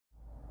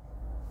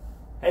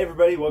Hey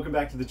everybody, welcome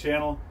back to the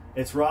channel.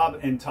 It's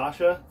Rob and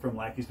Tosha from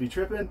Lackeys be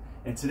Trippin,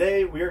 and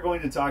today we are going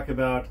to talk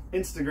about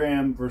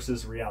Instagram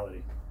versus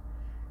reality.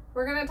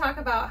 We're going to talk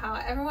about how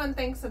everyone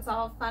thinks it's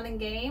all fun and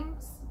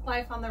games,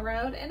 life on the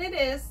road, and it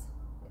is.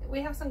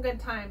 We have some good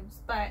times,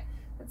 but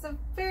it's a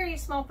very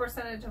small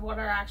percentage of what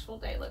our actual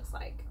day looks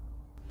like.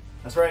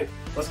 That's right,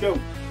 let's go.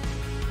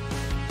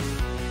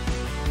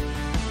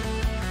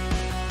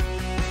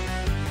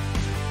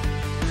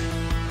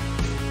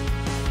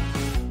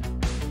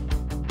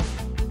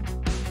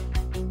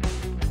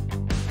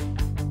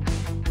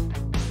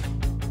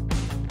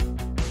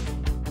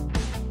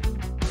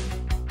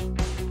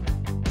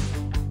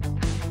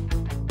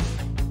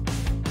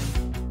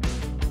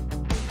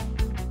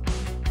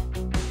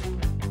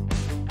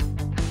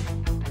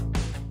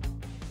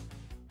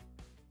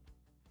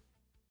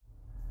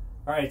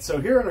 Alright, so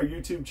here on our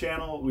YouTube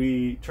channel,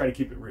 we try to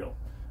keep it real.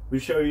 We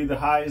show you the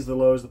highs, the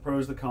lows, the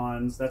pros, the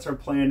cons. That's our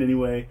plan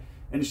anyway.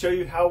 And to show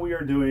you how we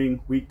are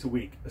doing week to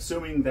week,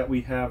 assuming that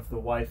we have the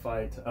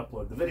Wi-Fi to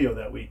upload the video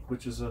that week,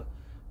 which is a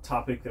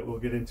topic that we'll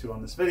get into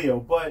on this video.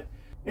 But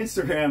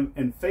Instagram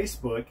and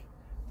Facebook,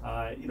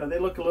 you know, they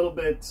look a little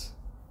bit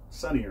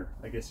sunnier,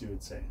 I guess you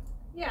would say.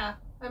 Yeah,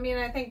 I mean,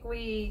 I think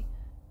we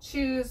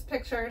choose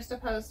pictures to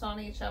post on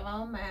each of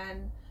them.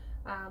 And,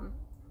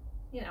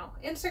 you know,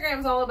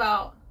 Instagram's all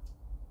about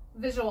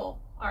visual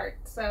art,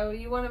 so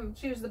you want to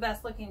choose the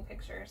best looking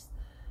pictures,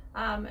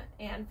 and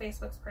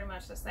Facebook's pretty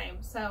much the same.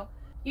 So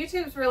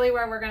YouTube's really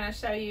where we're going to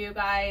show you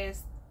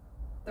guys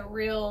the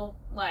real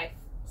life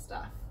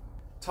stuff.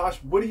 Tosh,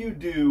 what do you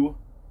do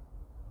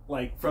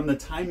like from the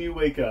time you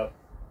wake up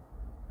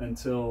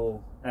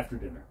until after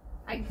dinner?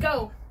 I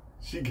go.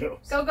 She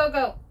goes. Go, go,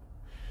 go.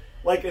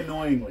 Like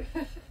annoyingly.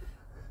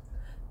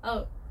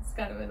 Oh, it's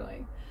kind of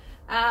annoying.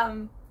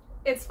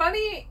 It's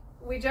funny,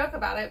 we joke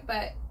about it,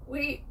 but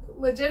we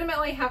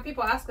legitimately have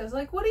people ask us,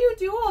 like, what do you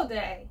do all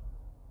day?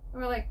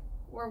 And we're like,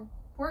 we're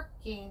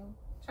working,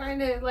 trying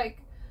to,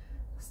 like,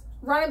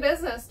 run a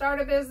business,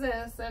 start a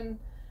business, and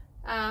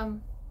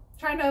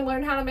trying to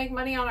learn how to make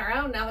money on our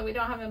own now that we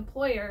don't have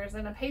employers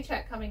and a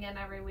paycheck coming in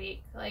every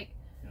week. Like,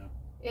 yeah.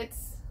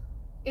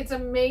 It's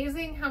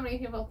amazing how many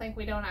people think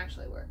we don't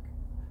actually work.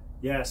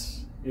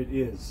 Yes, it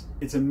is.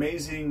 It's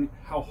amazing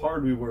how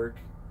hard we work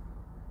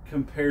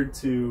compared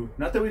to,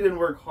 not that we didn't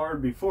work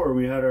hard before,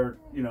 we had our,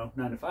 you know,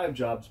 9-to-5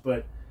 jobs,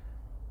 but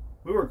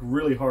we work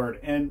really hard.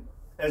 And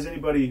as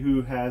anybody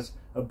who has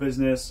a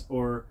business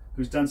or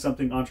who's done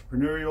something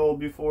entrepreneurial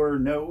before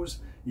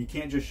knows, you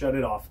can't just shut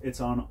it off. It's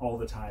on all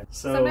the time.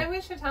 So maybe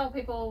we should tell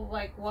people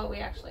like what we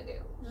actually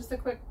do. Just a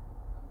quick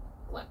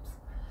glimpse.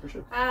 For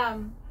sure.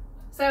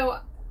 So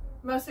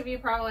most of you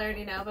probably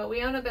already know, but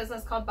we own a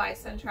business called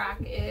Bison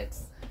Track.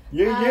 It's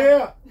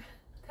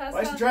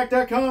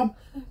BisonTrack.com.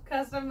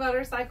 Custom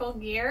motorcycle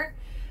gear.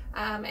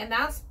 And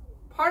that's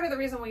part of the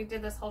reason we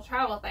did this whole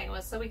travel thing,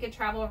 was so we could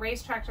travel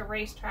racetrack to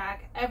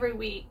racetrack every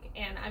week.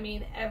 And I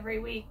mean, every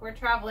week we're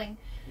traveling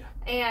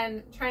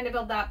and trying to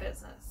build that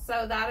business.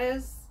 So that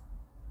is,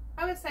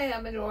 I would say, a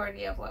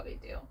majority of what we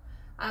do.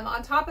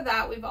 On top of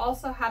that, we've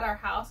also had our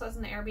house as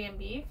an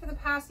Airbnb for the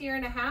past 1.5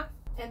 years.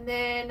 And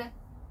then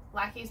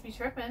Lackeys be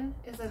Trippin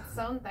is its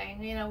own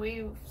thing. You know,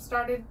 we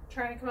started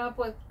trying to come up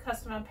with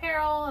custom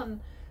apparel and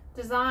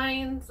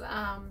designs,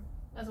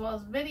 as well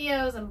as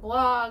videos and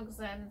blogs,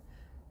 and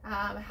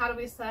how do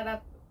we set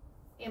up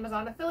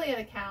Amazon affiliate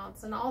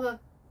accounts, and all the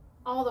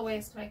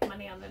ways to make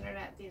money on the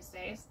internet these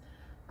days.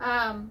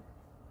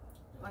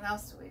 What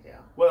else do we do?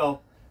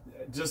 Well,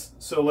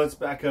 just so let's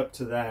back up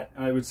to that.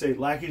 I would say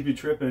Lackeys be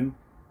Trippin.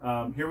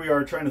 Here we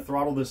are trying to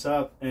throttle this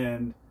up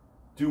and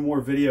do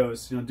more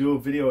videos. You know, do a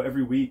video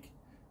every week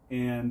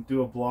and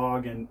do a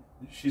blog. And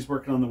she's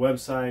working on the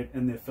website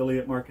and the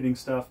affiliate marketing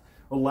stuff.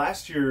 Well,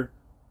 last year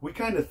we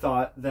kind of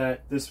thought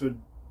that this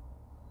would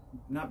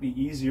not be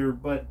easier,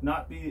 but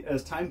not be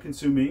as time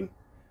consuming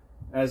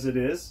as it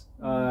is.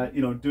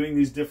 You know, doing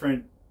these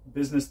different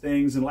business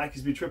things, and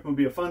Lackeys be Trippin would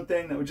be a fun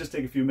thing that would just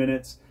take a few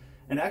minutes.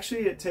 And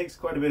actually it takes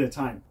quite a bit of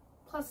time.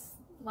 Plus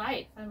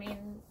life. I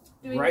mean,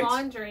 doing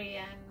laundry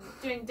and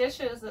doing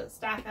dishes that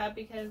stack up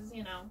because,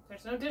 you know,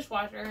 there's no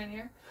dishwasher in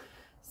here.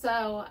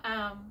 So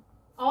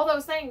all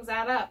those things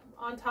add up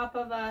on top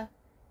of a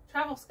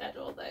travel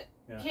schedule that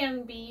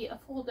can be a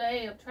full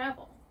day of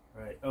travel.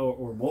 Right. Oh,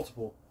 or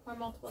multiple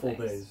full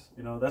days.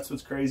 You know, that's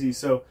what's crazy.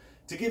 So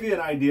to give you an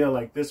idea,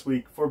 like this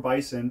week for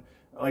Bison,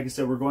 like I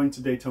said, we're going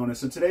to Daytona.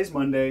 So today's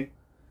Monday.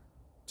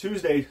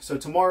 Tuesday, so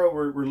tomorrow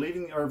we're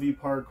leaving the RV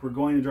park. We're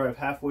going to drive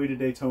halfway to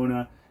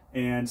Daytona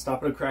and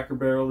stop at a Cracker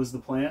Barrel is the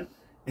plan.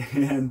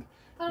 And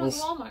I thought it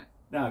was Walmart.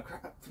 No,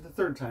 for the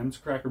third time, it's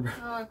Cracker Barrel.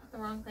 Oh, I put the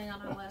wrong thing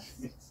on our list.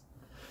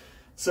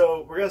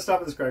 So we're going to stop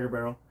at this Cracker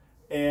Barrel,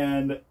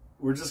 and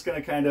we're just going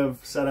to kind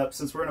of set up,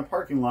 since we're in a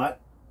parking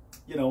lot,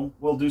 you know,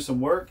 we'll do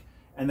some work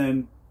and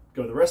then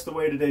go the rest of the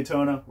way to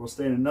Daytona. We'll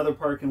stay in another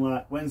parking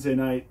lot Wednesday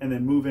night and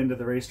then move into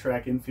the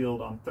racetrack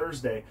infield on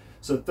Thursday.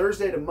 So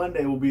Thursday to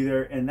Monday we'll be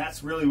there, and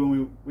that's really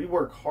when we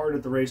work hard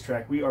at the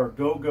racetrack. We are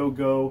go, go,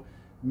 go,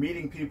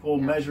 meeting people,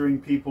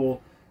 measuring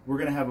people, we're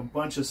going to have a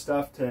bunch of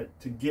stuff to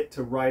get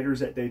to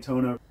riders at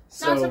Daytona.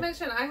 So, not to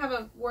mention, I have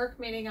a work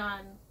meeting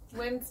on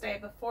Wednesday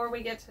before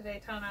we get to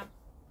Daytona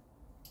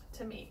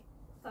to meet.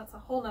 That's a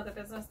whole nother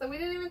business that we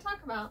didn't even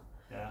talk about.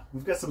 Yeah,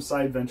 we've got some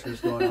side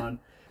ventures going on.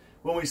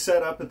 When we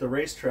set up at the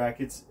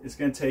racetrack, it's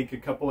going to take a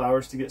couple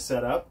hours to get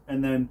set up,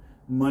 and then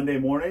Monday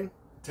morning,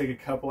 take a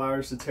couple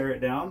hours to tear it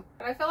down.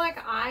 I feel like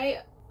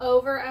I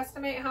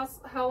overestimate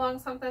how long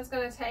something's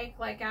going to take.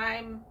 Like,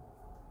 I'm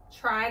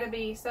try to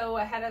be so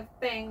ahead of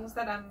things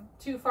that I'm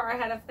too far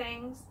ahead of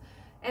things,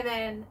 and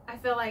then I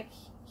feel like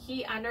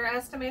he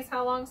underestimates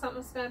how long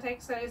something's going to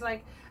take. So he's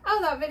like, oh,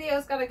 that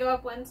video's got to go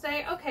up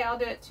Wednesday. Okay, I'll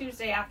do it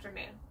Tuesday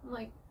afternoon. I'm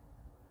like,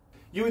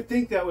 you would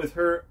think that with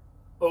her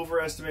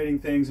overestimating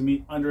things and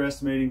me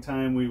underestimating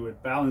time, we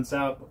would balance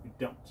out, but we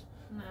don't.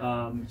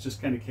 no. It's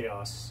just kind of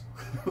chaos.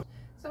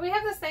 So we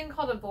have this thing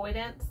called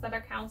avoidance that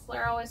our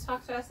counselor always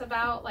talks to us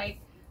about. Like,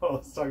 Oh,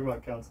 let's talk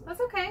about counseling.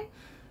 that's okay.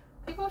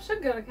 People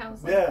should go to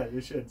counseling. Yeah,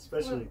 you should,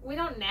 especially. We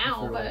don't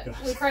now, before but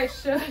life we goes. probably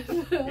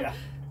should. Yeah.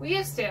 We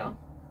used to,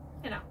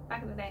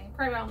 back in the day,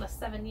 probably around the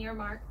 7-year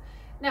mark.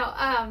 No,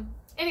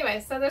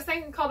 anyway, so there's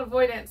something called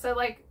avoidance. So,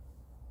 like,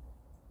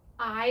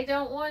 I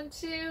don't want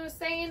to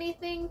say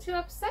anything to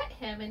upset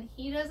him, and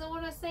he doesn't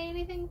want to say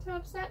anything to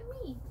upset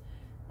me.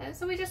 And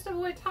so we just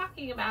avoid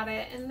talking about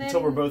it, and then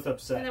Until we're both and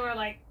upset. then we're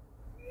like,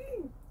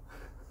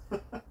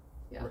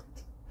 yeah. Right.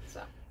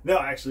 So No,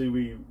 actually,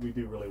 we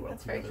do really well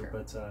That's very together.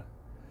 true.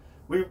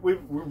 But we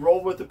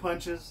rolled with the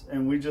punches,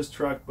 and we just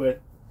truck.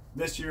 But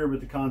this year,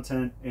 with the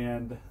content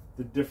and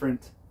the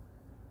different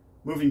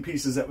moving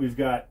pieces that we've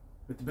got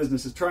with the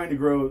business, is trying to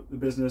grow the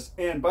business.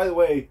 And by the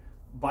way,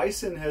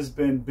 Bison has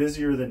been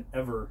busier than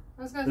ever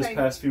I was gonna this say,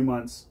 past few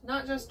months.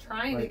 not just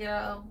trying to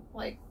grow,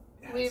 like,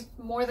 Yes. we've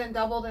more than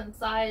doubled in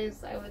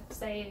size, I would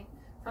say,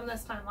 from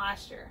this time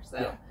last year. So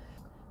Yeah.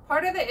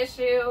 part of the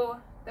issue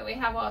that we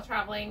have while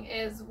traveling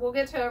is we'll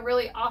get to a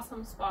really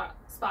awesome spot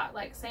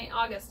like St.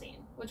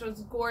 Augustine, which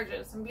was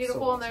gorgeous and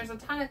beautiful. So And there's a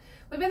ton of,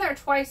 we've been there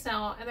twice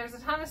now, and there's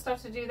a ton of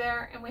stuff to do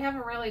there, and we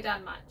haven't really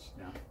done much.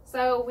 Yeah.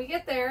 So we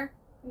get there,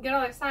 we get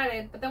all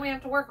excited, but then we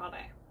have to work all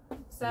day.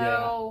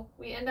 So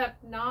we end up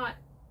not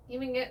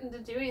even getting to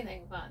do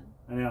anything fun.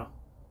 I know.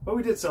 But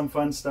we did some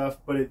fun stuff,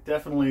 but it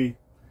definitely,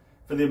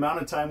 for the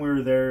amount of time we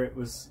were there, it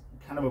was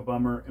kind of a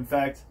bummer. In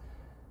fact,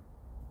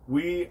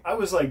 I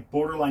was like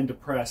borderline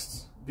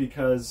depressed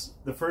because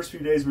the first few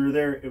days we were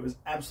there, it was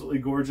absolutely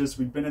gorgeous.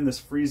 We'd been in this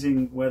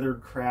freezing weather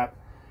crap.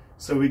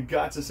 So we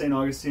got to St.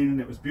 Augustine,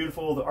 and it was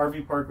beautiful. The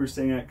RV park we were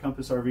staying at,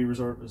 Compass RV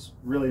Resort, was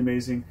really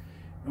amazing.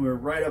 And we were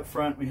right up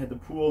front. We had the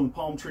pool and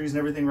palm trees and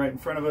everything right in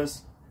front of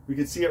us. We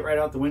could see it right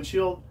out the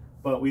windshield,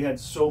 but we had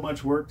so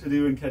much work to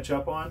do and catch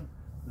up on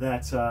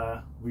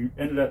that we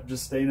ended up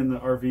just staying in the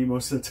RV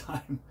most of the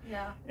time.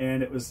 Yeah.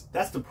 And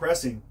that's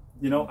depressing.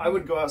 I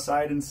would go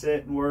outside and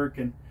sit and work,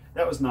 and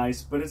that was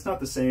nice, but it's not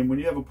the same when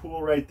you have a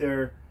pool right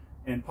there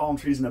and palm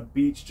trees and a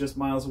beach just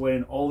miles away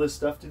and all this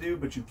stuff to do,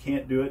 but you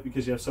can't do it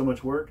because you have so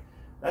much work.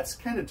 That's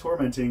kind of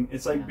tormenting.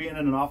 It's like being in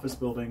an office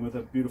building with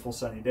a beautiful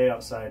sunny day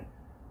outside.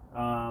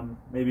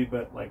 Maybe,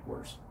 but like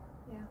worse.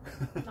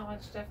 Yeah, not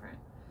much different.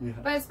 Yeah.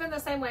 But it's been the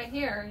same way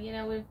here.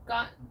 We've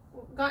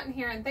gotten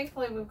here, and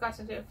thankfully we've got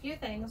to do a few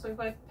things. We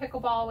played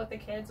pickleball with the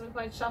kids. We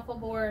played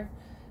shuffleboard.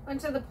 Went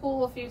to the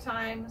pool a few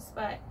times,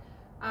 but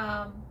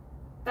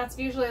that's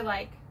usually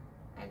like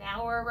an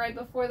hour right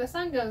before the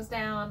sun goes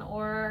down,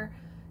 or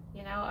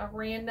a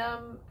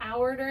random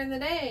hour during the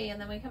day,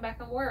 and then we come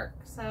back and work.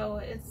 So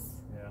it's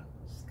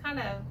just kind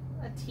of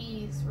a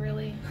tease,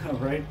 really.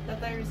 Right? That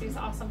there's these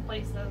awesome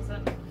places,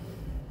 and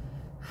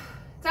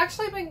it's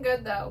actually been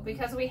good though,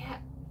 because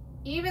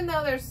even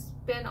though there's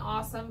been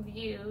awesome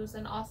views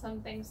and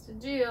awesome things to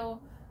do,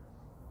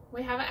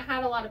 we haven't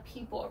had a lot of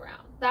people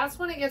around. That's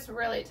when it gets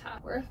really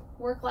tough.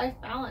 Work-life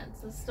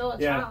balance is still a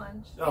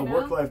challenge. Oh,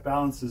 work-life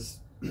balance is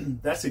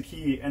that's a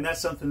key, and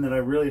that's something that I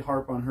really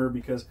harp on her,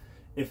 because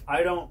if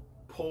I don't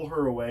pull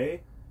her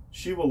away,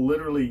 she will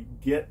literally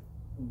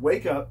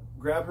wake up,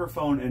 grab her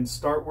phone, and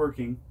start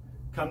working,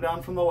 come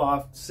down from the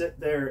loft, sit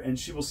there, and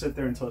she will sit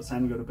there until it's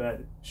time to go to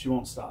bed. She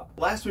won't stop.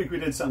 Last week we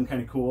did something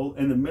kind of cool.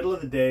 In the middle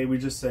of the day, we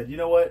just said, you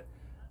know what?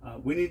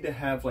 We need to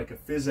have like a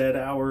phys ed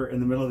hour in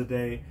the middle of the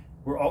day.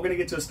 We're all going to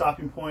get to a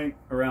stopping point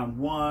around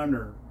 1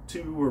 or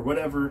 2 or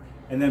whatever,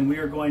 and then we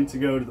are going to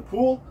go to the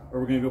pool, or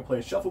we're going to go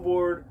play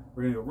shuffleboard,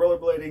 we're going to go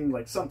rollerblading,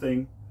 like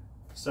something.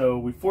 So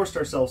we forced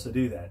ourselves to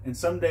do that. And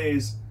some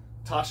days,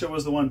 Tosha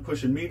was the one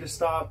pushing me to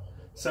stop.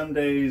 Some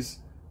days,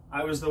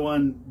 I was the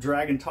one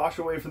dragging Tosha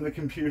away from the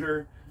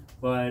computer,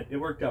 but it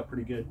worked out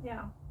pretty good.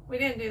 Yeah. We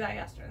didn't do that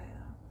yesterday,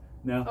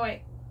 though. No. Oh,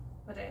 wait.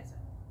 What day is it?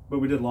 But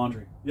we did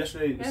laundry.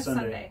 Yesterday was It's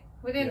Sunday.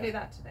 We didn't do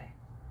that today.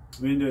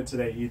 We didn't do it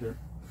today either.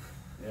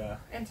 Yeah.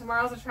 And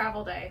tomorrow's a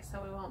travel day, so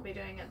we won't be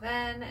doing it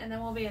then. And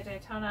then we'll be at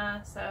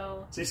Daytona,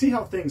 so... So you see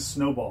how things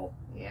snowball.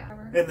 Yeah.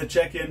 In the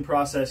check-in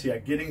process,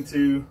 getting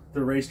to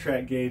the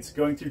racetrack gates,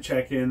 going through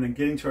check-in, then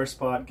getting to our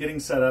spot,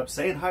 getting set up,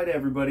 saying hi to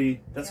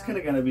everybody. That's kind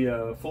of going to be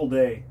a full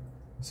day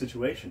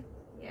situation.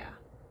 Yeah.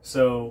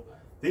 So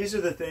these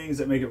are the things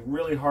that make it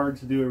really hard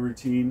to do a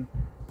routine.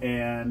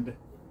 and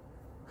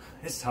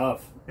it's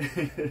tough.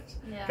 It's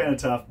Yeah. kind of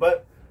tough,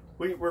 but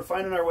we're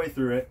finding our way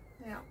through it.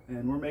 Yeah.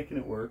 And we're making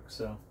it work,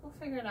 so. We'll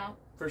figure it out.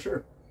 For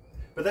sure.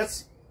 But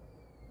that's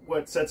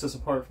what sets us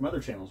apart from other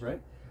channels,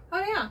 right? Oh,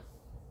 yeah.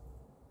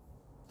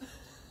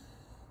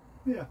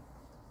 Yeah.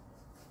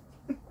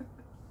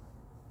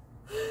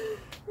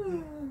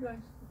 Oh,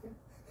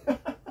 gosh.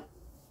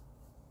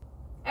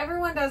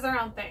 Everyone does their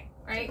own thing,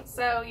 right?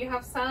 So you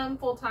have some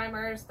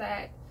full-timers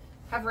that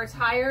have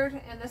retired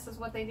and this is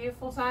what they do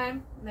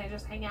full-time and they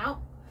just hang out.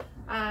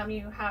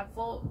 You have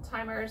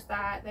full-timers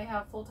that they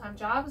have full-time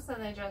jobs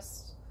and they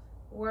just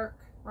work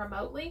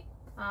remotely.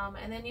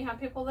 And then you have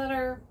people that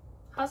are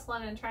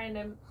hustling and trying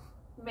to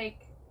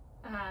make,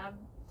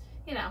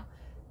 you know,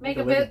 make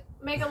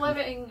a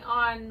living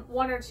on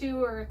 1 or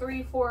 2 or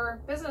 3,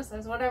 4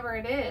 businesses, whatever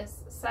it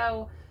is.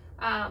 So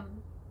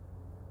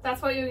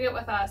that's what you get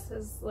with us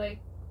is like,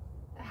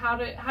 how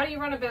do you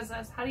run a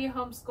business? How do you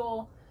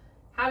homeschool?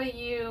 How do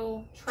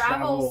you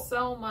travel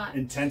so much?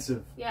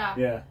 Intensive. Yeah.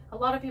 Yeah. A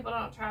lot of people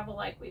don't travel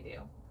like we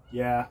do.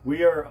 Yeah,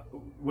 we are.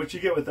 What you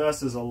get with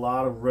us is a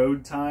lot of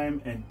road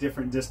time and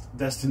different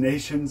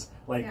destinations,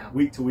 like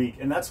week to week,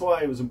 and that's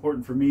why it was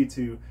important for me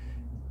to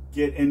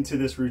get into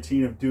this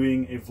routine of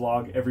doing a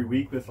vlog every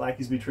week with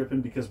Lackeys Be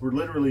Trippin', because we're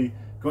literally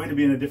going to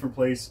be in a different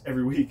place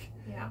every week.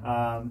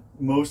 Yeah.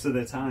 Most of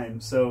the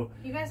time. So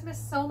you guys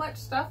missed so much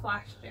stuff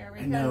last year.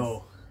 Because, I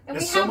know. And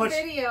There's we have so much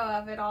video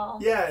of it all.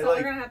 Yeah, so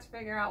like, we're gonna have to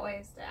figure out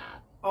ways to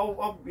add.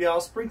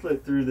 I'll sprinkle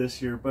it through this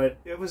year, but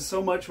it was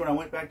so much when I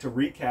went back to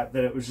recap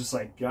that it was just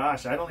like,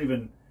 gosh, I don't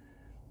even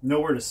know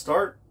where to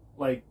start.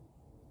 Like,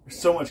 there's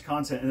so much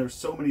content and there's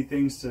so many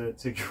things to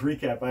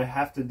recap. I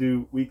have to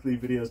do weekly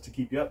videos to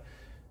keep you up.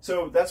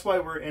 So that's why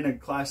we're in a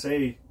Class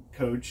A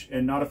coach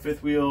and not a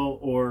fifth wheel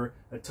or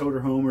a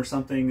toter home or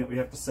something that we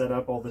have to set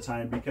up all the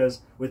time, because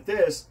with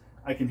this,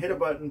 I can hit a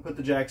button, put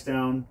the jacks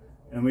down,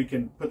 and we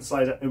can put the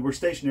slides up, and we're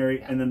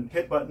stationary, and then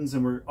hit buttons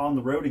and we're on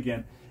the road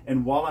again.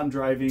 And while I'm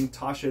driving,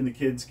 Tosha and the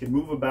kids can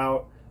move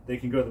about. They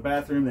can go to the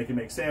bathroom. They can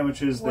make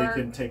sandwiches. Work.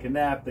 They can take a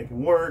nap. They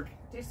can work.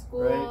 Do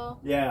school.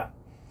 Right? Yeah.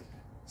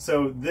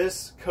 So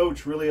this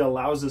coach really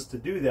allows us to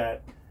do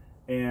that.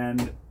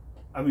 And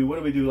I mean, what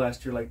did we do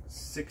last year? Like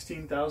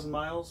 16,000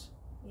 miles?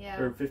 Yeah.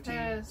 Or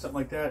 15? Something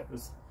like that. It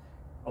was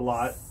a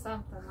lot.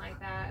 Something like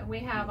that. And we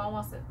have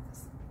almost,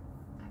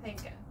 I think,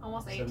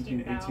 almost 17,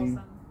 18,000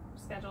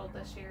 scheduled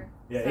this year.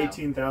 Yeah, so.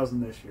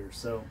 18,000 this year.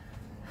 So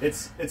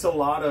it's a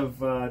lot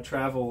of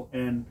travel,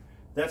 and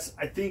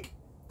I think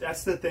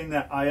that's the thing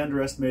that I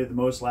underestimated the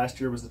most last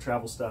year was the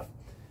travel stuff,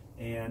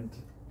 and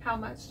how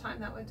much time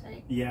that would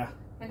take. Yeah.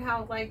 And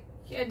how like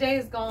a day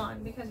is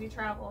gone because you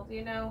traveled.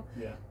 You know.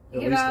 Yeah.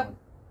 You get up,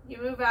 you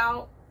move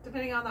out.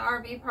 Depending on the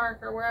RV park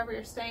or wherever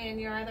you're staying,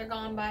 you're either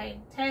gone by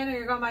 10 or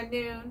you're gone by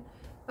noon.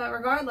 But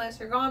regardless,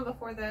 you're gone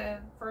before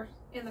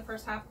in the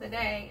first half of the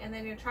day, and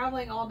then you're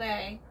traveling all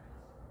day,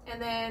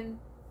 and then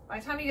by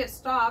the time you get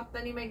stopped,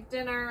 then you make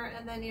dinner,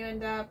 and then you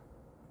end up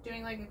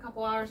doing like a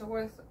couple hours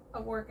worth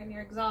of work, and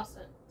you're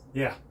exhausted.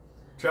 Yeah,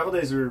 travel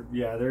days are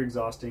they're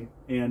exhausting,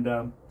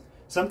 and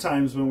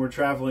sometimes when we're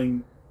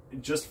traveling,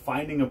 just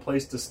finding a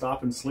place to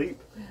stop and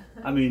sleep.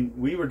 I mean,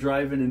 we were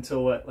driving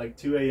until what, like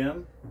 2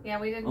 a.m. Yeah,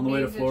 we didn't on the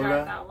way to Florida.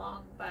 Drive that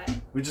long, but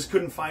we just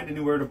couldn't find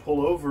anywhere to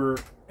pull over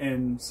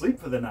and sleep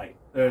for the night.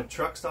 The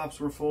truck stops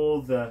were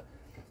full, the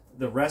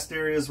rest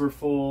areas were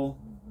full,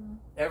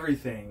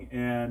 everything,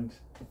 and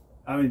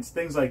I mean, it's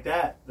things like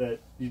that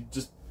you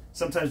just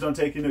sometimes don't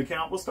take into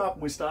account. We'll stop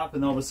and we stop,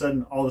 and all of a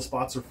sudden, all the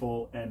spots are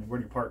full, and where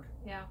do you park?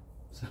 Yeah.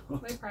 So we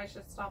probably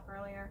should stop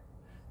earlier.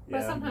 Yeah,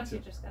 but sometimes you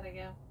just gotta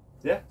go.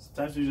 Yeah,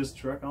 sometimes you just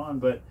truck on.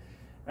 But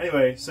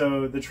anyway,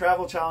 so the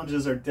travel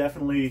challenges are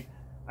definitely,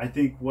 I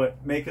think,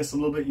 what make us a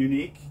little bit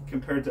unique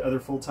compared to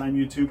other full-time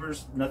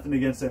YouTubers. Nothing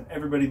against them.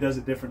 Everybody does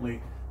it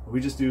differently. But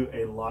we just do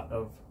a lot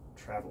of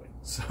traveling.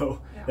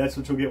 So that's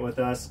what you'll get with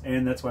us,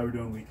 and that's why we're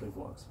doing weekly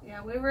vlogs.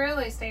 Yeah, we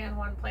rarely stay in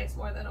one place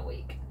more than a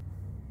week.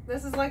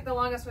 This is like the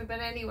longest we've been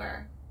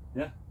anywhere.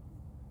 Yeah.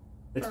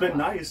 It's been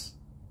nice.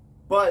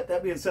 But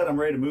that being said, I'm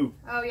ready to move.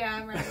 Oh yeah,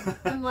 I'm ready.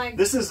 I'm like...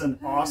 This is an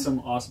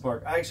awesome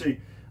park. I actually,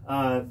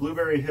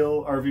 Blueberry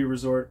Hill RV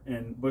Resort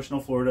in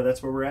Bushnell, Florida,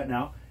 that's where we're at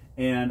now.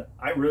 And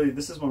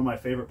this is one of my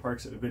favorite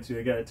parks that we've been to.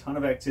 They got a ton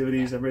of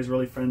activities. Everybody's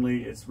really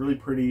friendly. It's really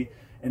pretty.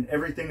 And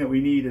everything that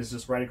we need is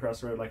just right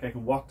across the road. Like I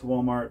can walk to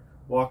Walmart,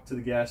 walk to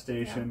the gas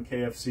station,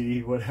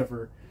 KFC,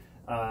 whatever.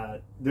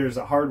 There's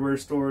a hardware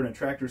store and a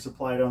Tractor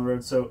Supply down the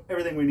road. So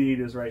everything we need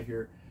is right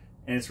here.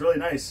 And it's really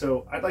nice.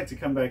 So I'd like to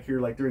come back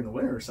here like during the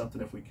winter or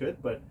something if we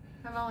could. But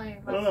I've only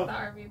left the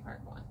RV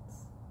park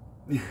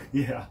once.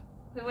 Yeah.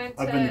 We went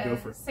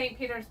to St.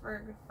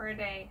 Petersburg for a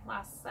day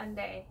last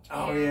Sunday.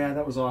 Oh yeah,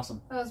 that was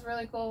awesome. That was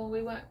really cool.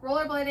 We went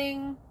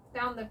rollerblading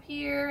down the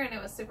pier, and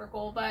it was super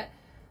cool. But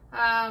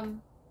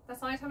that's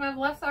the only time I've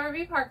left the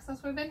RV park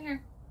since we've been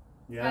here.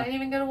 Yeah. I didn't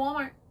even go to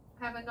Walmart.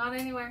 Haven't gone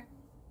anywhere.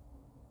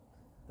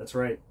 That's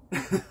right.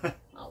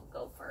 I'll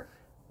go for.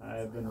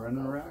 I've been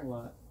running around a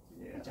lot.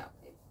 Yeah. Good job,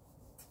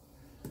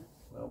 babe.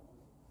 Well,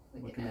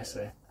 what can I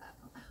say?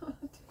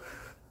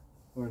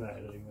 We're not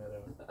editing that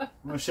out.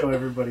 I'm going to show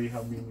everybody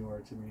how mean you are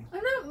to me.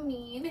 I'm not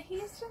mean.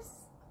 He's just...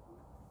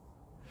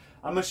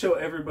 I'm going to show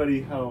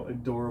everybody how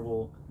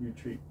adorable you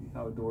treat me.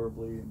 How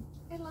adorably. And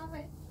I love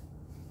it.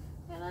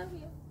 I love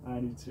you. I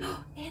do too.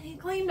 And he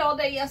cleaned all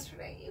day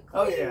yesterday.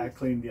 Oh yeah, I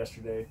cleaned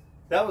yesterday.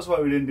 That was why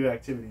we didn't do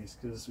activities,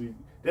 because we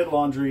did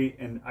laundry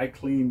and I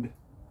cleaned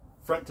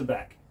front to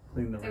back.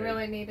 Cleaned the rig. I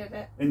really needed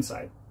it.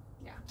 Inside.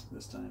 Yeah.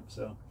 This time.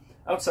 So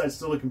outside's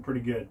still looking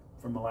pretty good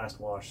from the last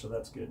wash, so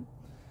that's good.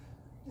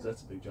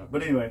 That's a big job.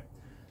 But anyway,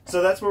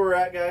 so that's where we're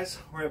at, guys.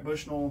 We're at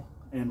Bushnell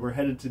and we're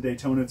headed to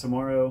Daytona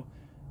tomorrow.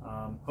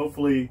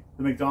 Hopefully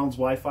the McDonald's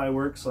Wi-Fi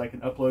works so I can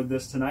upload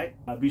this tonight.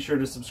 Be sure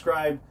to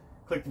subscribe.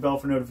 Click the bell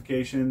for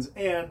notifications,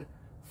 and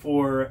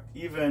for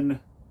even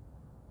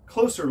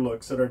closer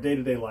looks at our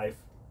day-to-day life,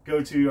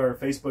 go to our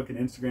Facebook and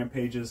Instagram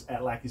pages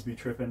at Lackeys Be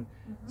Trippin',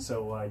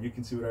 so you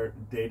can see what our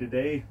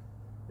day-to-day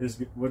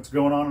is, what's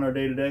going on in our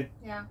day-to-day.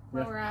 Yeah,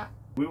 where we're at.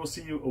 We will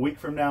see you a week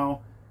from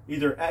now,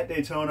 either at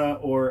Daytona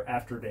or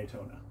after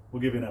Daytona.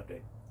 We'll give you an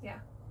update. Yeah.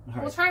 All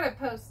right. We'll try to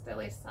post at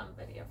least some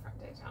video from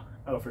Daytona.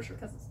 Oh, for sure.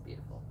 Because it's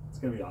beautiful. It's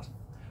going to be awesome.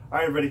 All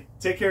right, everybody.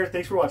 Take care.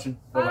 Thanks for watching.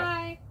 Bye-bye.